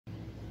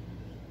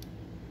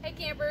Hey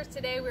campers,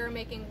 today we are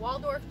making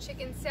Waldorf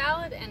chicken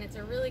salad, and it's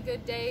a really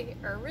good day,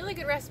 or a really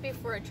good recipe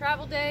for a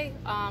travel day,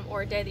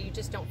 or a day that you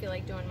just don't feel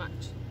like doing much.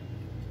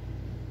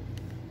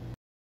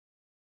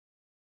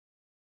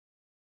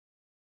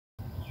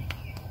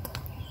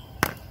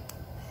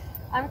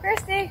 I'm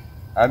Christy.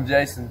 I'm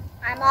Jason.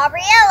 I'm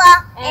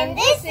Aubriella. And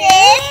this is...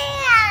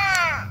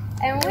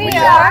 And we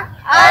are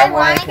I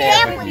Want to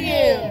Camp With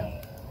You.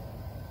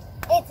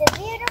 It's a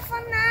beautiful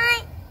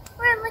night.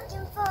 We're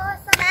looking for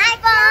some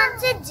fun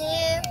to do.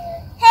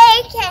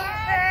 Hey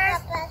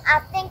campers, I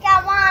think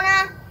I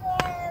wanna...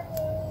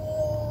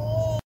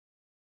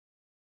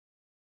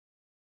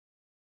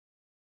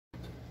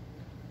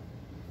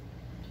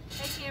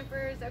 Hey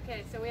campers,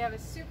 okay, so we have a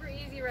super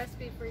easy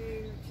recipe for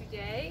you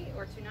today,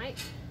 or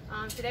tonight.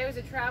 Today was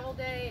a travel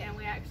day, and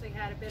we actually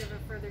had a bit of a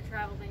further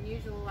travel than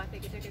usual. I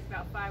think it took us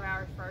about 5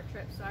 hours for our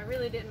trip, so I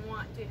really didn't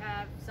want to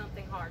have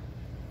something hard.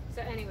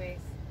 So anyways,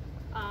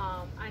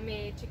 I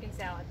made chicken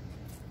salad.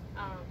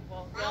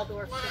 Well,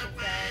 Waldorf chicken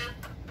salad.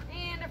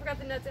 And I forgot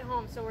the nuts at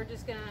home, so we're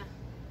just gonna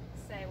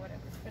say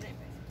whatever. But anyways,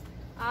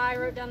 I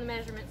wrote down the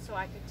measurements so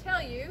I could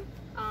tell you.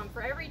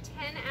 For every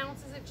 10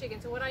 ounces of chicken,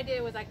 so what I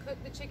did was I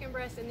cooked the chicken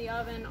breast in the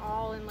oven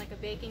all in like a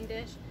baking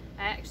dish.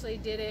 I actually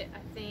did it, I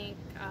think,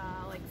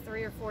 like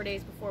 3 or 4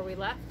 days before we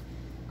left.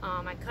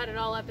 I cut it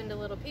all up into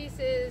little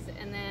pieces,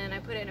 and then I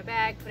put it in a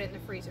bag, put it in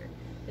the freezer.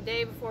 The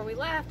day before we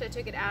left, I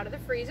took it out of the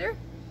freezer,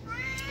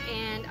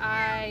 and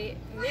I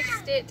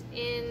mixed it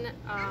in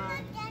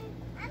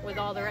with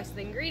all the rest of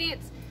the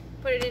ingredients,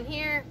 put it in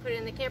here, put it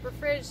in the camper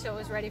fridge, so it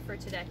was ready for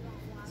today.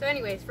 So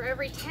anyways, for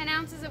every 10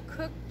 ounces of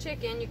cooked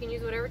chicken, you can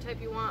use whatever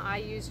type you want. I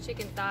use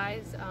chicken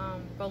thighs,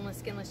 boneless,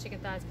 skinless chicken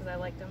thighs, because I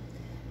like them.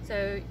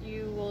 So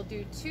you will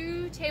do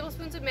 2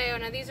 tablespoons of mayo.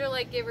 Now these are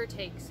like give or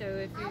take, so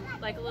if you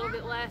like a little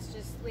bit less,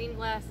 just lean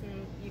less,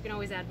 and you can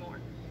always add more.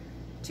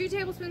 2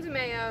 tablespoons of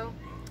mayo,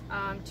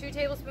 2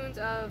 tablespoons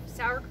of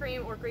sour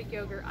cream or Greek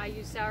yogurt. I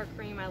use sour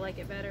cream, I like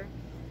it better.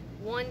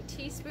 1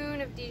 teaspoon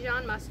of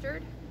Dijon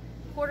mustard,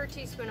 1/4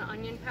 teaspoon of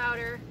onion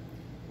powder,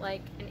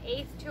 like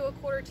 1/8 to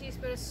 1/4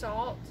 teaspoon of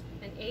salt,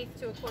 1/8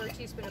 to 1/4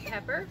 teaspoon of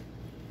pepper,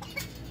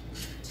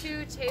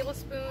 2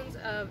 tablespoons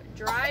of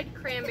dried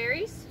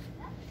cranberries,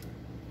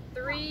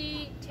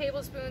 3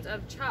 tablespoons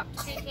of chopped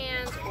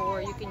pecans,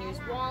 or you can use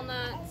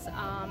walnuts,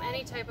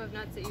 any type of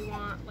nuts that you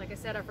want. Like I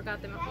said, I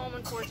forgot them at home,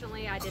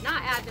 unfortunately. I did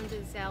not add them to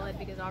the salad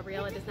because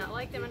Aubriella does not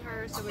like them in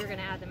hers, so we were going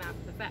to add them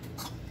after the fact.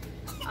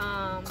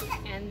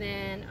 And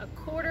then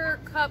 1/4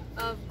 cup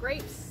of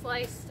grapes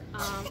sliced,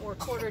 or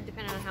quartered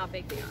depending on how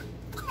big they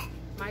are.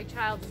 My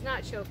child is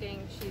not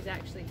choking, she's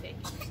actually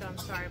baking, so I'm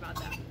sorry about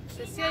that.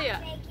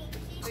 Cecilia,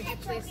 would you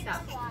please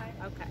stop?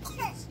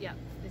 Okay, yep,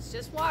 it's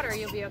just water,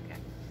 you'll be okay.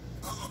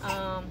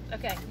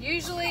 Okay,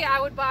 usually I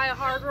would buy a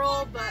hard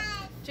roll, but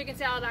chicken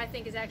salad I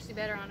think is actually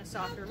better on a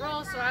softer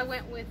roll, so I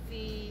went with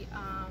the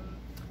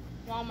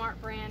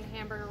Walmart brand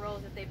hamburger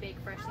rolls that they bake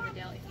fresh in the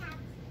deli.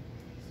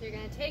 So you're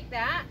going to take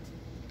that.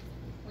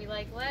 We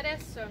like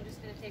lettuce, so I'm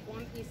just going to take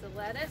 1 piece of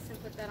lettuce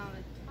and put that on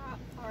the top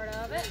part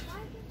of it.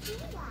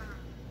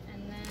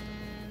 And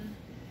then,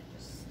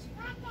 just,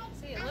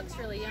 see, it looks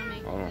really yummy.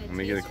 Hold on, let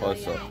me get a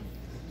close up.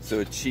 So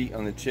a cheat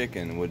on the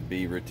chicken would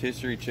be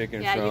rotisserie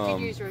chicken from... Yeah, you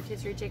could use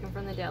rotisserie chicken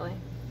from the deli.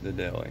 The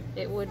deli.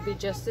 It would be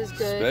just as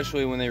good.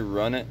 Especially when they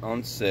run it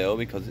on sale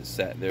because it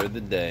sat there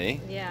the day.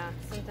 Yeah,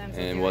 sometimes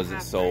and it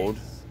wasn't sold.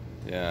 Price.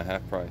 Yeah,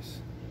 half price.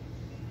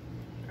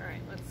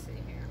 Alright, let's see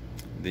here.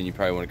 Then you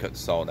probably want to cut the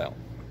salt out.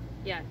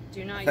 Yeah,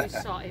 do not use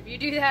salt. If you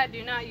do that,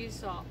 do not use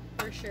salt,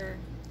 for sure.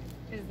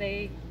 Because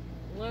they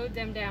load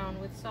them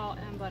down with salt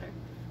and butter.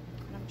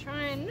 And I'm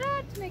trying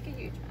not to make a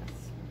huge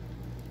mess.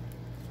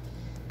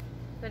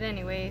 But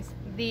anyways,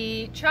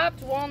 the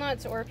chopped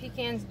walnuts or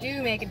pecans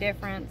do make a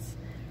difference.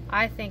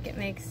 I think it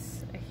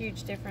makes a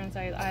huge difference.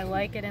 I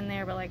like it in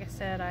there, but like I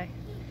said, I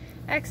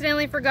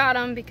accidentally forgot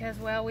them because,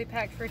 well, we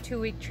packed for a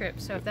 2-week trip.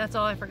 So if that's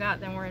all I forgot,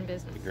 then we're in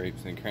business. The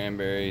grapes and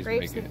cranberries.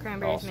 Grapes and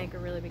cranberries make a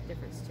really big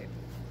difference too.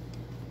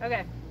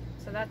 Okay,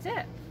 so that's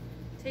it.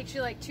 Takes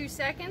you like 2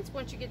 seconds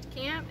once you get to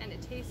camp, and it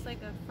tastes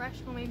like a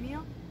fresh homemade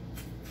meal.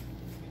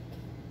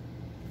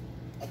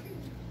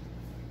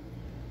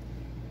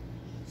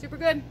 Super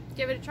good.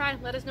 Give it a try.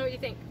 Let us know what you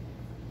think.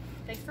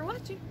 Thanks for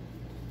watching.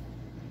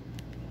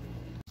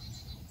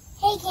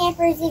 Hey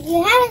campers, if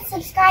you haven't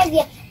subscribed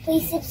yet,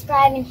 please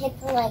subscribe and hit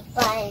the like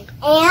button.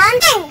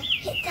 And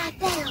hit that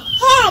bell.